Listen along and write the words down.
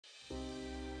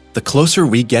The closer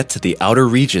we get to the outer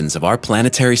regions of our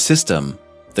planetary system,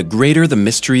 the greater the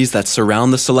mysteries that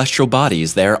surround the celestial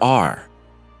bodies there are.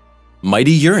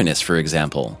 Mighty Uranus, for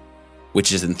example,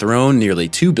 which is enthroned nearly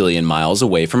 2 billion miles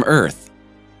away from Earth.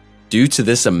 Due to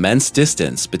this immense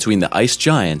distance between the ice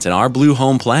giant and our blue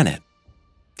home planet,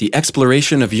 the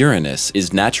exploration of Uranus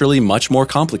is naturally much more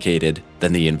complicated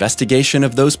than the investigation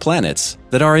of those planets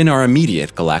that are in our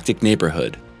immediate galactic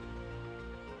neighborhood.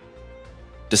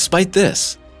 Despite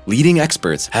this, leading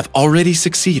experts have already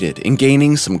succeeded in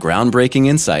gaining some groundbreaking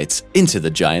insights into the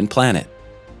giant planet.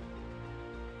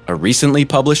 A recently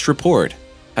published report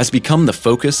has become the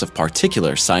focus of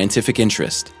particular scientific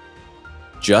interest.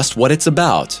 Just what it's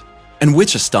about, and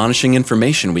which astonishing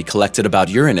information we collected about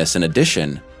Uranus in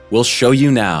addition, we'll show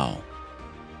you now.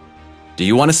 Do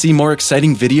you want to see more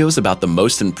exciting videos about the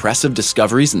most impressive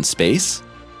discoveries in space?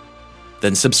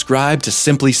 Then subscribe to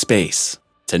SimplySpace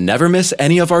to never miss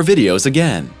any of our videos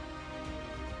again.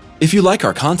 If you like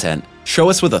our content, show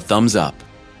us with a thumbs up.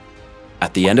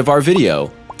 At the end of our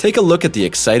video, take a look at the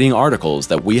exciting articles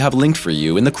that we have linked for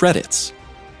you in the credits.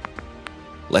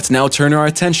 Let's now turn our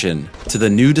attention to the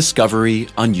new discovery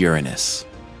on Uranus.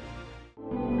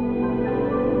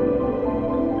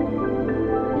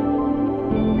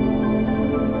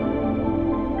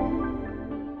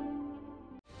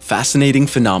 Fascinating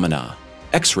phenomena,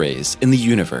 X-rays in the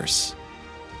universe.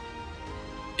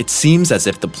 It seems as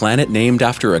if the planet named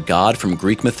after a god from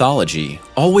Greek mythology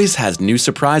always has new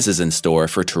surprises in store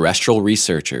for terrestrial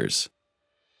researchers.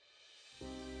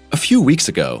 A few weeks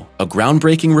ago, a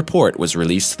groundbreaking report was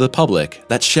released to the public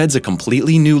that sheds a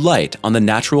completely new light on the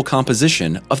natural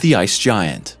composition of the ice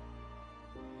giant.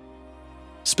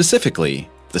 Specifically,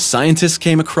 the scientists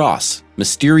came across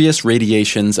mysterious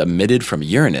radiations emitted from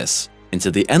Uranus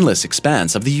into the endless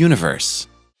expanse of the universe.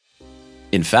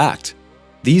 In fact,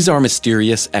 these are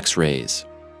mysterious X-rays.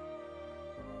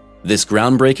 This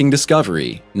groundbreaking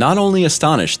discovery not only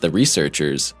astonished the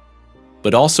researchers,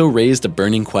 but also raised a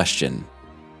burning question.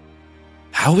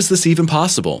 How is this even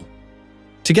possible?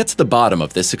 To get to the bottom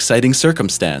of this exciting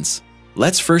circumstance,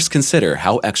 let's first consider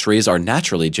how X-rays are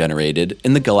naturally generated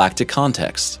in the galactic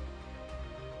context.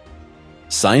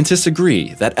 Scientists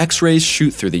agree that X-rays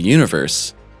shoot through the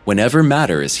universe whenever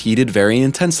matter is heated very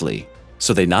intensely,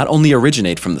 so they not only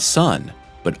originate from the sun,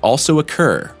 but also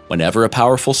occur whenever a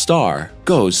powerful star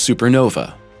goes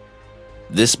supernova.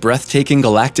 This breathtaking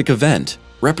galactic event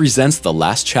represents the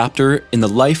last chapter in the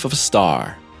life of a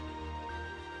star.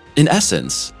 In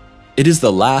essence, it is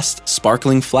the last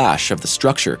sparkling flash of the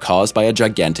structure caused by a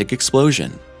gigantic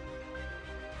explosion.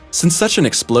 Since such an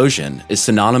explosion is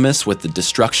synonymous with the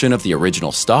destruction of the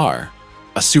original star,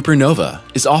 a supernova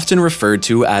is often referred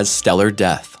to as stellar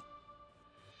death.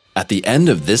 At the end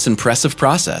of this impressive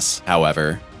process,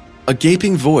 however, a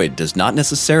gaping void does not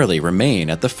necessarily remain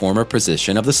at the former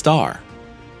position of the star.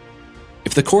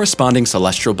 If the corresponding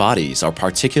celestial bodies are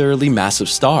particularly massive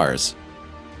stars,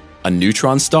 a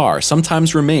neutron star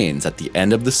sometimes remains at the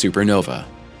end of the supernova.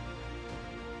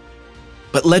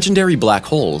 But legendary black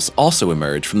holes also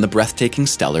emerge from the breathtaking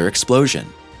stellar explosion.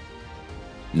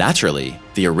 Naturally,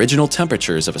 the original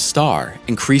temperatures of a star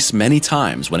increase many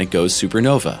times when it goes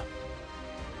supernova.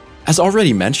 As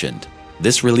already mentioned,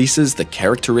 this releases the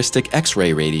characteristic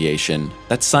X-ray radiation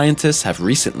that scientists have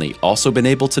recently also been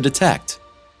able to detect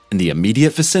in the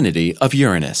immediate vicinity of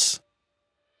Uranus.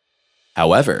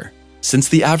 However, since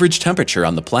the average temperature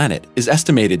on the planet is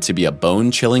estimated to be a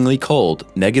bone-chillingly cold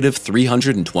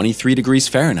 -323 degrees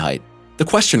Fahrenheit, the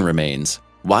question remains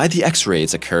why the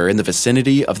X-rays occur in the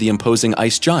vicinity of the imposing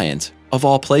ice giant of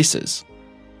all places.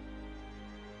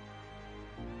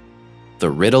 The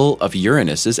riddle of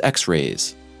Uranus's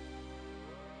X-rays.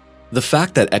 The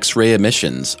fact that X-ray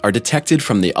emissions are detected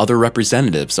from the other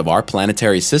representatives of our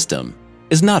planetary system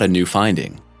is not a new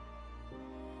finding.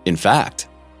 In fact,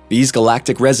 these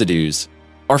galactic residues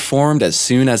are formed as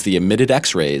soon as the emitted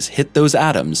X-rays hit those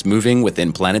atoms moving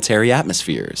within planetary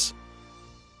atmospheres.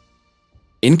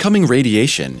 Incoming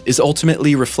radiation is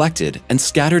ultimately reflected and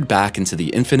scattered back into the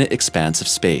infinite expanse of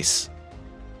space.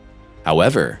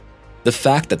 However, the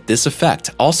fact that this effect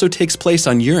also takes place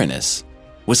on Uranus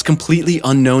was completely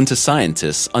unknown to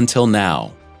scientists until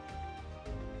now.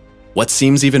 What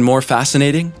seems even more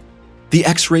fascinating? The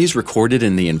X-rays recorded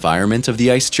in the environment of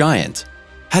the ice giant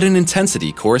had an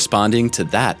intensity corresponding to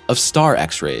that of star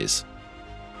X-rays.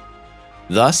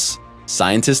 Thus,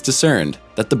 scientists discerned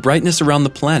that the brightness around the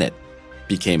planet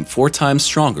became 4 times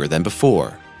stronger than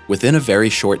before within a very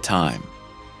short time.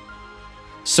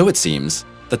 So it seems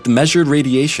that the measured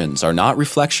radiations are not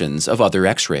reflections of other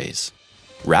X-rays.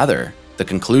 Rather, the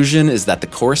conclusion is that the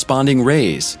corresponding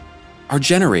rays are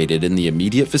generated in the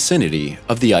immediate vicinity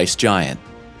of the ice giant.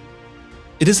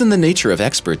 It is in the nature of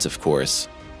experts, of course,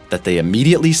 that they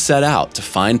immediately set out to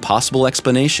find possible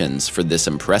explanations for this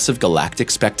impressive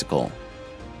galactic spectacle.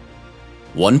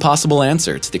 One possible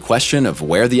answer to the question of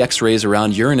where the X-rays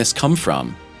around Uranus come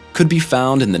from could be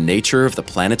found in the nature of the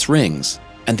planet's rings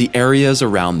and the areas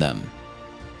around them.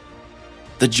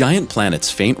 The giant planet's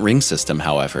faint ring system,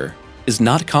 however, is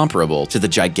not comparable to the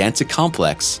gigantic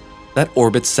complex that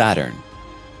orbits Saturn.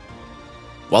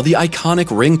 While the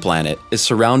iconic ring planet is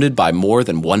surrounded by more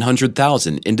than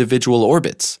 100,000 individual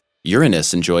orbits,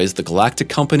 Uranus enjoys the galactic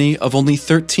company of only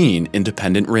 13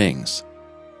 independent rings.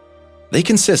 They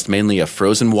consist mainly of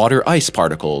frozen water ice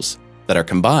particles that are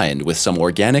combined with some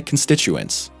organic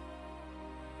constituents.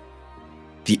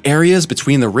 The areas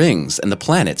between the rings and the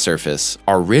planet's surface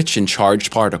are rich in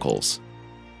charged particles.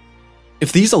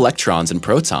 If these electrons and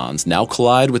protons now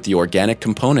collide with the organic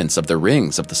components of the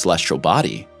rings of the celestial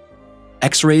body,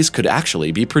 X-rays could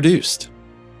actually be produced.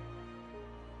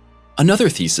 Another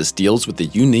thesis deals with the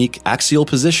unique axial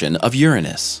position of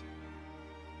Uranus.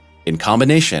 In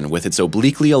combination with its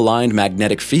obliquely aligned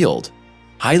magnetic field,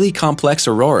 highly complex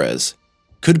auroras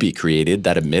could be created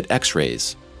that emit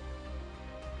X-rays.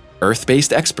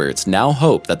 Earth-based experts now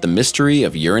hope that the mystery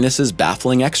of Uranus's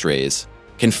baffling X-rays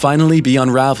can finally be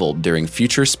unraveled during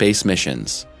future space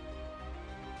missions.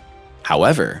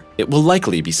 However, it will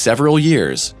likely be several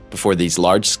years before these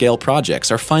large-scale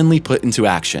projects are finally put into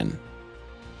action.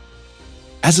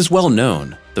 As is well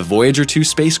known, the Voyager 2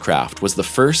 spacecraft was the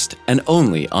first and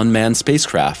only unmanned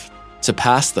spacecraft to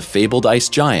pass the fabled ice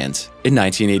giant in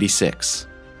 1986.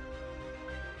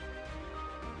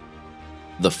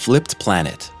 The flipped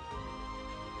planet.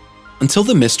 Until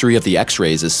the mystery of the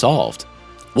X-rays is solved,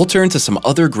 we'll turn to some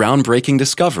other groundbreaking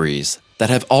discoveries that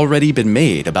have already been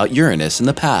made about Uranus in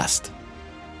the past.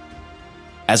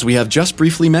 As we have just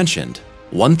briefly mentioned,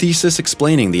 one thesis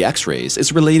explaining the X-rays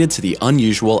is related to the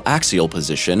unusual axial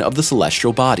position of the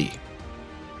celestial body.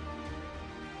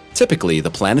 Typically, the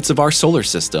planets of our solar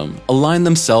system align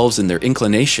themselves in their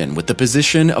inclination with the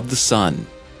position of the Sun.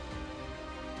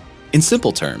 In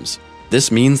simple terms,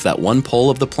 this means that one pole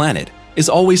of the planet is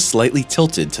always slightly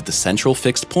tilted to the central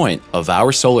fixed point of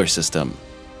our solar system.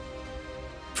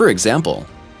 For example,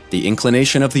 the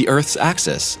inclination of the Earth's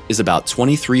axis is about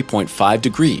 23.5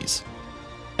 degrees,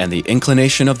 and the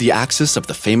inclination of the axis of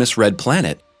the famous red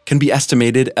planet can be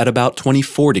estimated at about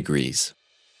 24 degrees.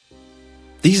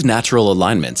 These natural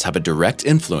alignments have a direct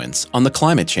influence on the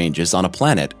climate changes on a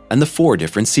planet and the 4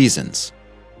 different seasons.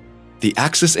 The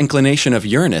axis inclination of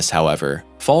Uranus, however,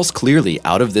 falls clearly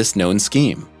out of this known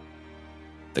scheme.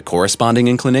 The corresponding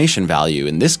inclination value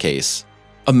in this case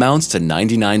amounts to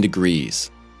 99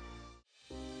 degrees.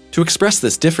 To express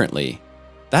this differently,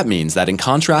 that means that in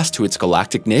contrast to its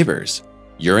galactic neighbors,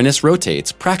 Uranus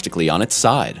rotates practically on its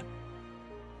side.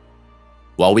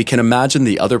 While we can imagine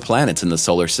the other planets in the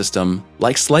solar system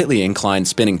like slightly inclined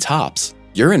spinning tops,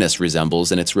 Uranus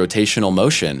resembles in its rotational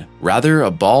motion rather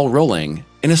a ball rolling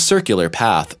in a circular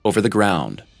path over the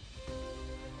ground.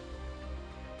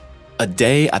 A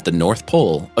day at the North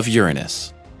Pole of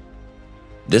Uranus.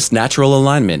 This natural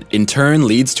alignment in turn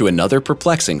leads to another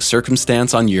perplexing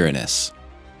circumstance on Uranus.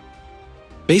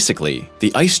 Basically,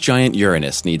 the ice giant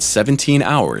Uranus needs 17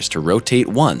 hours to rotate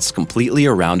once completely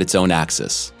around its own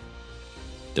axis.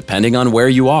 Depending on where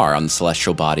you are on the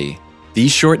celestial body,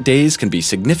 these short days can be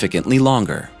significantly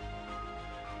longer.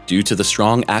 Due to the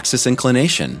strong axis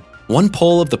inclination, one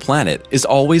pole of the planet is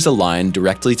always aligned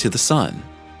directly to the Sun.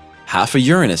 Half a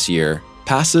Uranus year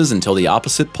passes until the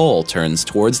opposite pole turns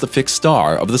towards the fixed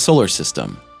star of the solar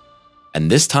system, and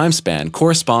this time span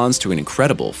corresponds to an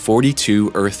incredible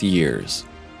 42 Earth years.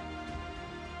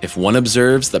 If one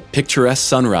observes the picturesque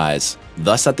sunrise,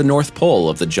 thus at the North Pole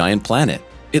of the giant planet,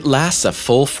 it lasts a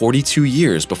full 42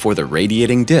 years before the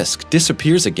radiating disk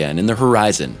disappears again in the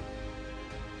horizon.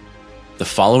 The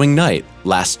following night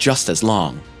lasts just as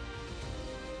long.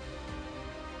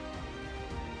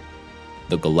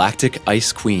 The Galactic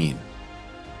Ice Queen.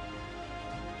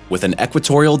 With an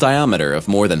equatorial diameter of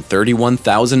more than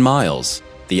 31,000 miles,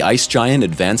 the ice giant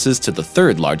advances to the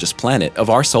 3rd largest planet of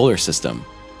our solar system.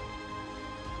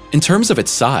 In terms of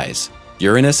its size,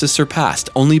 Uranus is surpassed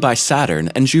only by Saturn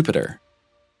and Jupiter.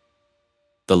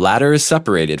 The latter is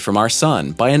separated from our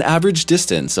Sun by an average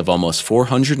distance of almost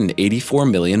 484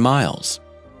 million miles.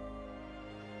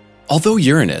 Although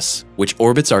Uranus, which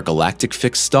orbits our galactic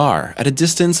fixed star at a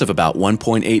distance of about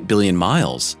 1.8 billion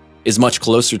miles, is much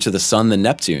closer to the Sun than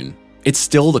Neptune, it's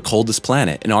still the coldest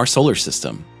planet in our solar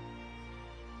system.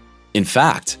 In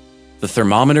fact, the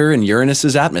thermometer in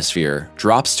Uranus's atmosphere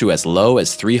drops to as low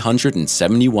as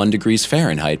 371 degrees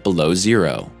Fahrenheit below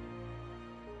zero.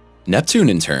 Neptune,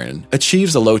 in turn,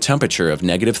 achieves a low temperature of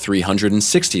negative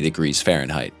 360 degrees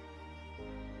Fahrenheit.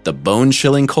 The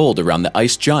bone-chilling cold around the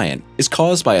ice giant is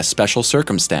caused by a special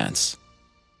circumstance.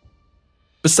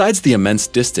 Besides the immense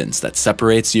distance that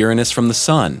separates Uranus from the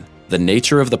Sun, the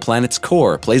nature of the planet's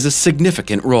core plays a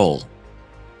significant role.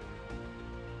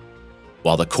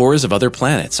 While the cores of other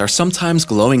planets are sometimes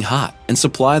glowing hot and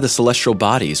supply the celestial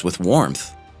bodies with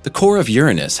warmth, the core of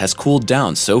Uranus has cooled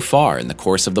down so far in the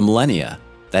course of the millennia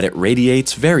that it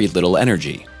radiates very little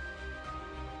energy.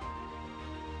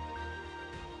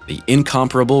 The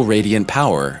incomparable radiant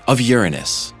power of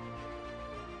Uranus.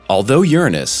 Although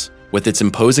Uranus, with its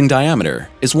imposing diameter,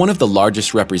 is one of the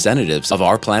largest representatives of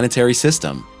our planetary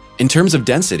system, in terms of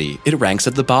density, it ranks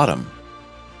at the bottom.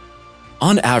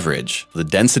 On average, the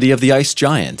density of the ice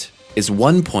giant is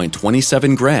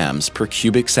 1.27 grams per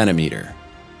cubic centimeter.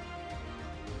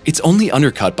 It's only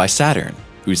undercut by Saturn,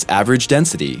 whose average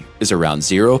density is around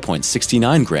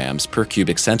 0.69 grams per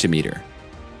cubic centimeter.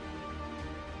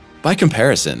 By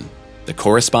comparison, the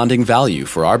corresponding value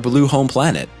for our blue home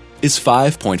planet is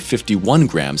 5.51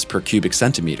 grams per cubic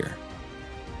centimeter.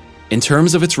 In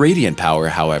terms of its radiant power,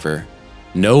 however,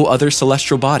 no other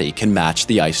celestial body can match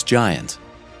the ice giant.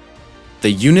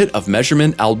 The unit of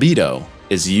measurement albedo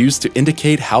is used to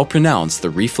indicate how pronounced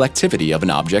the reflectivity of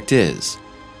an object is.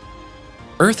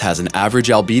 Earth has an average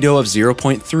albedo of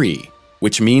 0.3,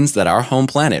 which means that our home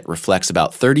planet reflects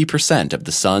about 30% of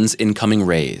the Sun's incoming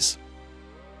rays.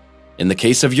 In the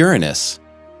case of Uranus,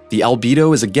 the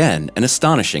albedo is again an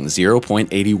astonishing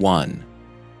 0.81.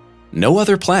 No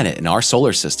other planet in our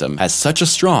solar system has such a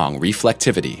strong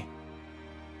reflectivity.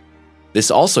 This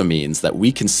also means that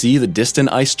we can see the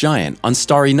distant ice giant on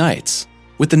starry nights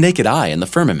with the naked eye in the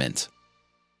firmament.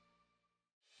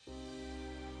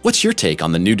 What's your take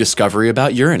on the new discovery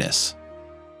about Uranus?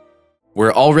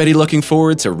 We're already looking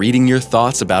forward to reading your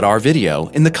thoughts about our video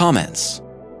in the comments.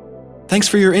 Thanks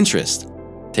for your interest.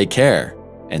 Take care,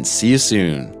 and see you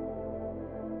soon.